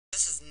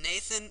This is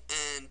Nathan,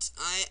 and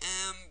I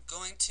am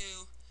going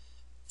to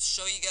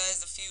show you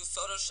guys a few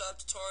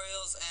Photoshop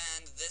tutorials,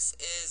 and this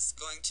is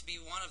going to be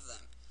one of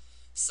them.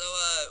 So,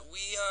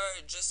 we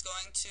are just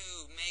going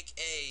to make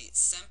a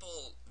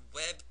simple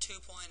Web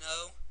 2.0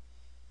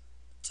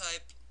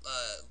 type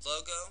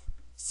logo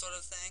sort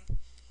of thing,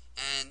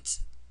 and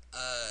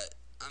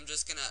I'm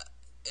just gonna.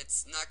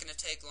 It's not gonna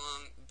take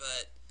long,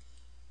 but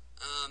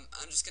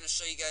I'm just gonna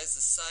show you guys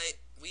the site.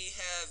 We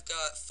have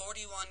got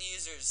 41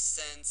 users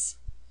since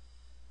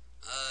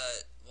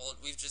well,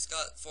 we've just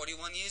got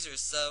 41 users,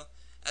 so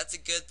that's a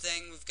good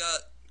thing. We've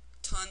got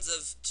tons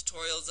of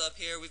tutorials up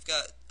here. We've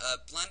got a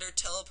Blender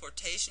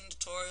teleportation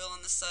tutorial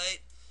on the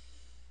site.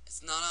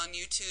 It's not on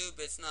YouTube.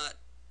 It's not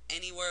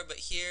anywhere but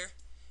here.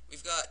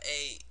 We've got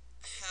a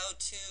how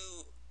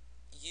to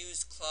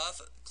use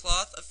cloth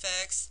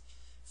effects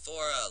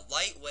for a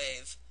light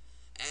wave.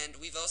 And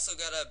we've also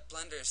got a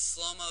Blender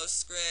slow-mo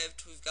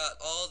script. We've got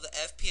all the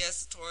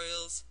FPS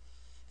tutorials.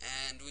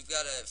 And we've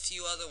got a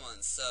few other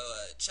ones, so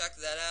check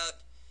that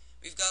out.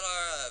 We've got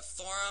our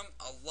forum.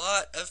 A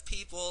lot of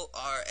people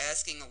are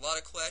asking a lot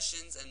of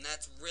questions, and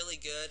that's really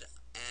good.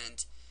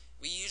 And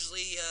we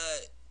usually,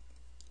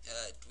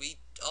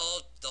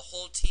 the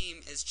whole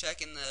team is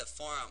checking the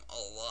forum a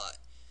lot.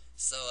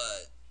 So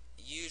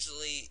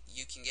usually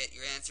you can get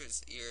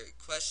your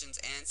questions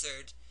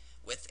answered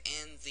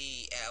within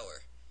the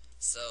hour.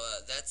 So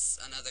that's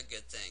another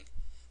good thing.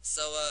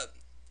 So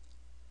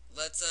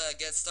let's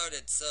get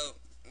started. So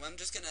I'm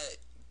just gonna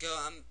go.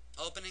 I'm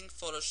opening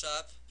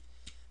Photoshop.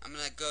 I'm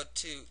gonna go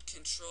to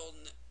Control.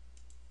 What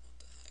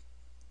the heck?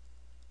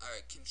 All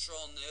right,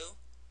 Control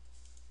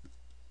New.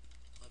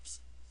 Whoops.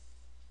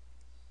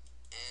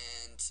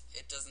 And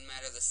it doesn't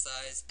matter the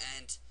size.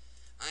 And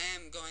I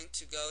am going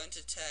to go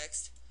into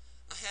text.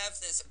 I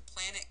have this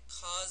Planet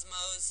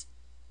Cosmos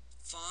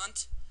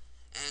font,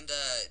 and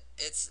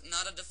it's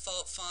not a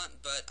default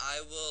font, but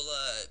I will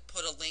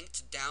put a link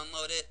to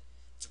download it.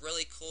 It's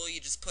really cool.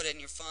 You just put it in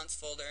your fonts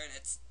folder, and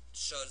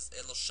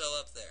it'll show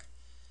up there.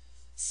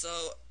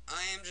 So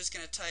I am just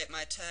gonna type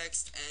my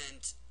text,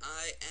 and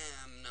I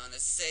am known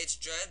as Sage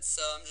Dread,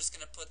 so I'm just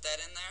gonna put that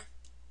in there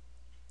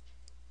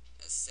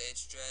as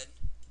Sage Dread.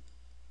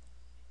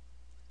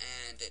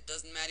 And it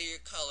doesn't matter your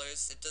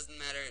colors. It doesn't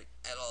matter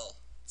at all.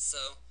 So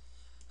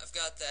I've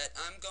got that.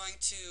 I'm going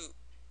to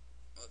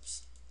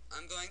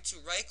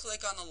right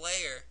click on the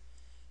layer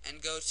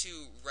and go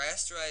to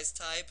rasterize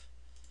type,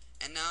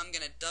 and now I'm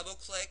going to double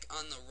click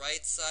on the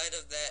right side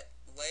of that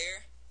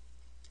layer,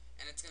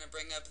 and it's going to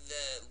bring up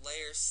the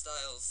layer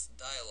styles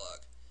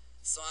dialog.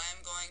 So I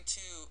am going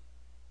to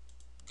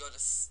go to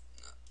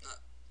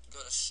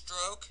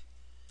stroke.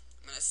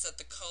 I'm going to set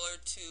the color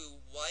to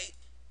white,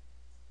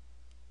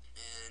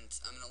 and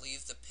I'm going to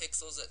leave the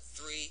pixels at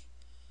 3,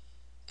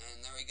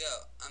 and there we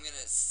go. I'm going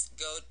to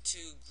go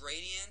to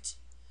gradient,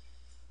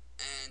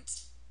 and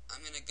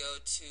I'm going to go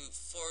to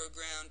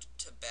foreground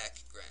to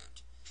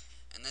background,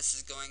 and this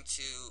is going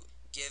to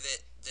give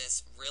it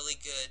this really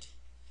good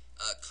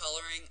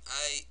coloring.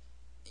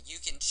 You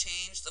can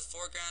change the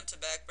foreground to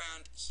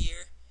background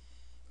here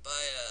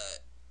by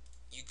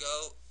you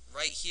go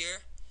right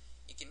here.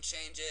 You can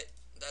change it.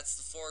 That's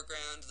the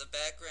foreground. The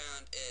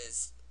background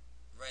is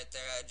right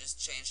there. I just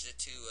changed it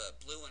to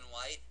blue and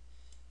white.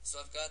 So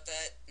I've got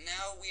that.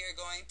 Now we are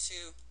going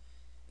to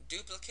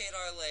duplicate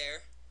our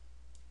layer.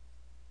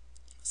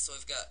 So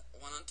we've got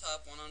one on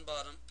top, one on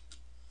bottom.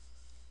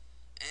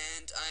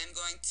 And I'm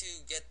going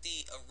to get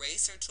the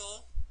eraser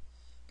tool.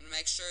 I'm going to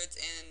make sure it's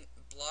in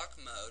block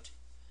mode.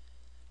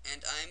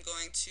 And I'm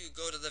going to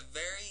go to the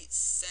very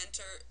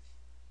center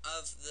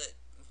of the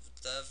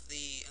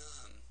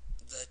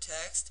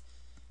text.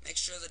 Make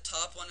sure the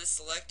top one is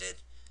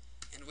selected,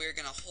 and we're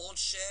going to hold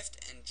shift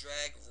and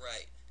drag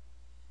right.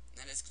 And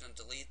then it's going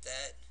to delete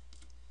that.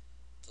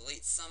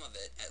 Delete some of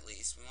it at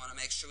least. We want to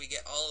make sure we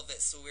get all of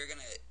it, so we're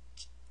going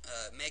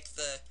to make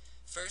the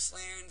first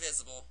layer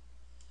invisible,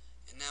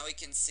 and now we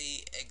can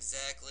see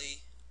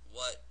exactly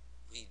what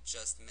we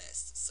just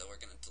missed. So we're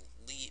going to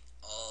delete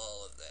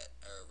all of that,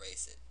 or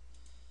erase it.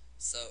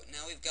 So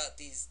now we've got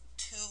these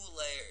two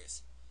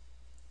layers,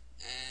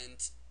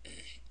 and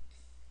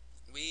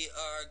we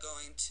are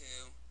going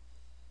to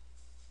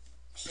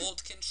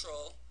hold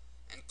Control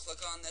and click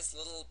on this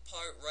little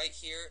part right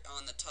here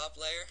on the top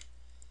layer,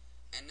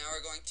 and now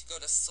we're going to go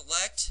to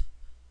Select,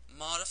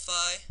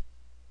 Modify,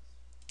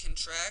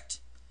 Contract.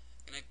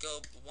 I'm going to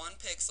go 1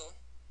 pixel,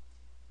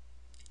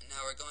 and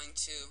now we're going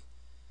to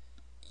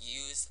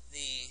use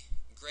the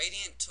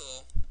gradient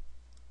tool,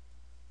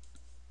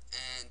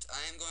 and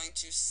I am going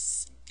to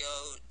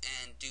go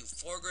and do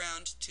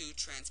foreground to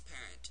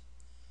transparent.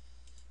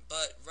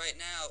 But right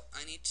now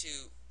I need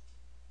to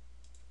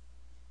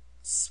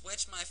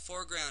switch my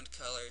foreground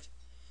color,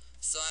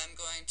 so I'm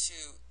going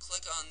to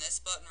click on this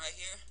button right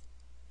here,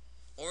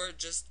 or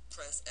just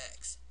press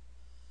X.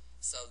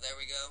 So there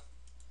we go.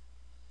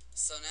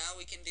 So now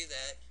we can do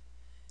that,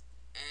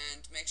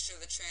 and make sure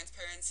the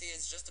transparency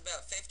is just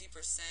about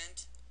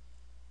 50%.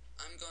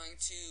 I'm going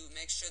to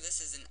make sure this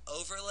is in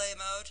overlay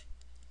mode,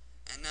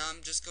 And now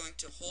I'm just going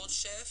to hold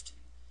shift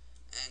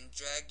and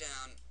drag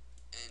down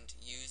and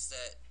use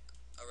that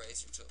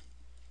eraser tool.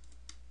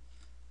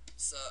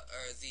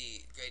 Or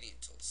the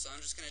gradient tool. So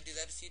I'm just going to do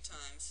that a few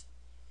times.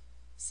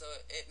 So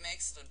it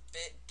makes it a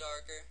bit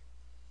darker.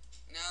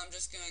 Now I'm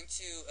just going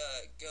to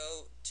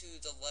go to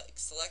the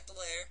select the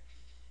layer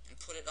and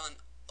put it on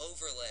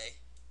overlay.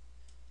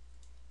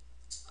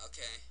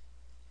 Okay.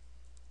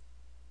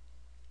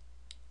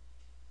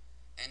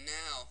 And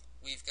now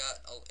we've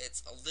got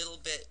it's a little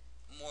bit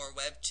more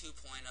Web 2.0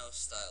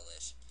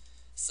 stylish.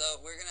 So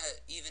we're going to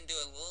even do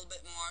a little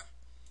bit more.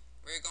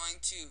 We're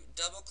going to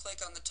double click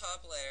on the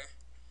top layer,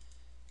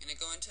 going to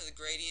go into the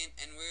gradient,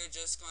 and we're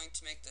just going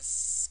to make the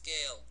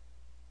scale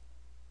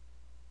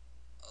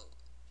a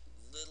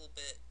little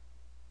bit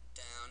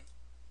down,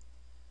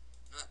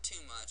 not too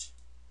much,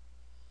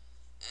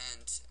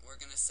 and we're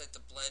going to set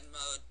the blend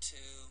mode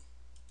to,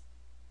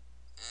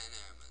 and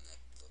never mind, that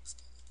looks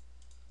good.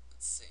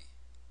 Let's see,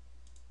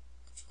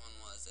 which one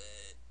was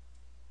it?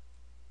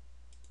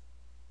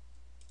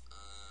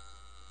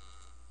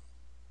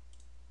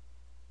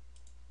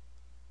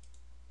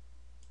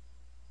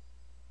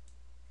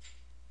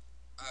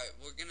 Alright,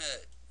 we're going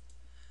to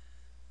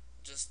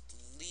just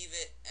leave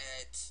it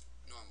at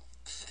normal.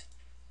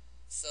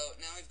 So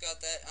now we've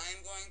got that. I'm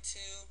going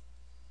to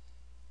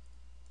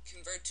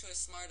convert to a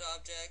smart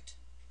object,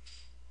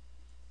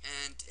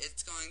 and it's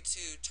going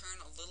to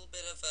turn a little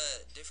bit of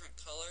a different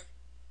color,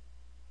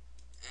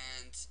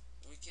 and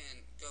we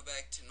can go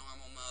back to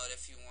normal mode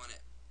if you want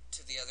it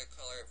to the other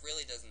color. It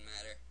really doesn't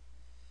matter.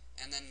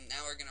 And then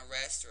now we're going to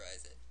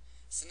rasterize it.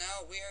 So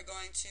now we are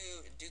going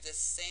to do the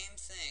same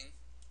thing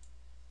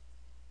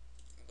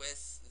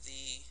with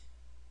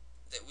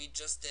that we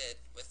just did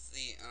with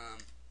the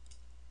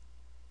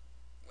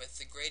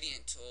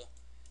gradient tool.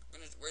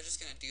 We're just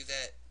gonna do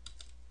that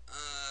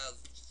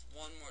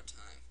one more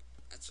time.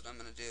 That's what I'm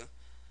gonna do,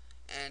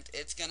 and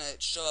it's gonna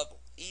show up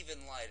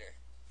even lighter.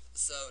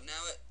 So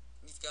now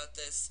we've got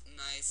this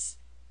nice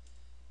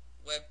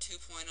Web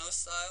 2.0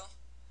 style,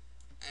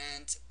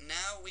 and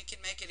now we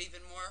can make it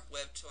even more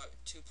Web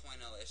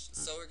 2.0-ish.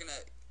 So we're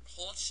gonna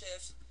hold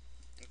shift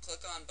and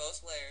click on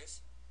both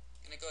layers.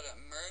 Going to go to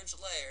merge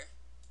layer,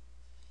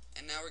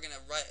 and now we're going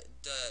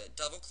to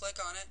double click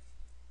on it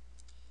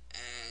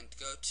and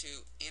go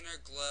to inner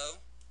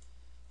glow.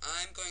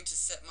 I'm going to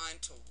set mine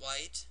to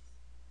white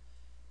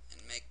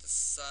and make the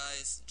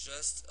size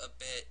just a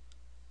bit.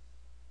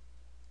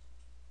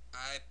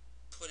 I'm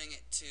putting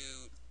it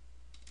to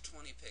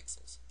 20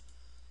 pixels,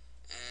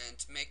 and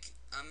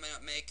I'm going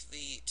to make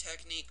the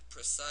technique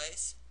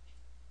precise.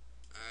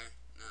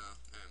 No,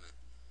 never mind.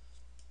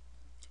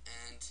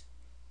 And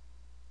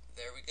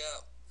there we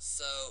go.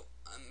 So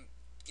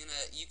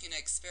you can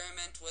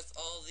experiment with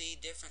all the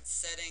different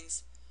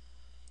settings.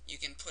 You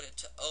can put it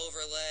to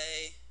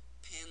overlay,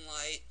 pin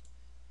light,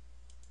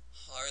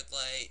 hard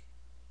light.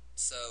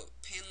 So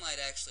pin light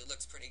actually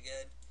looks pretty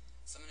good.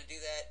 So I'm going to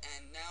do that,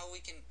 and now we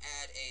can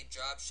add a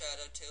drop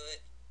shadow to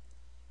it,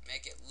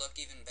 make it look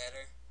even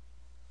better.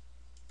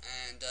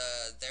 And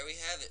there we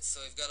have it.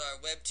 So we've got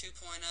our Web 2.0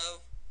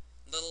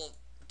 little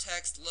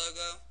text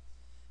logo,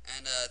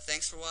 and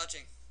thanks for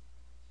watching.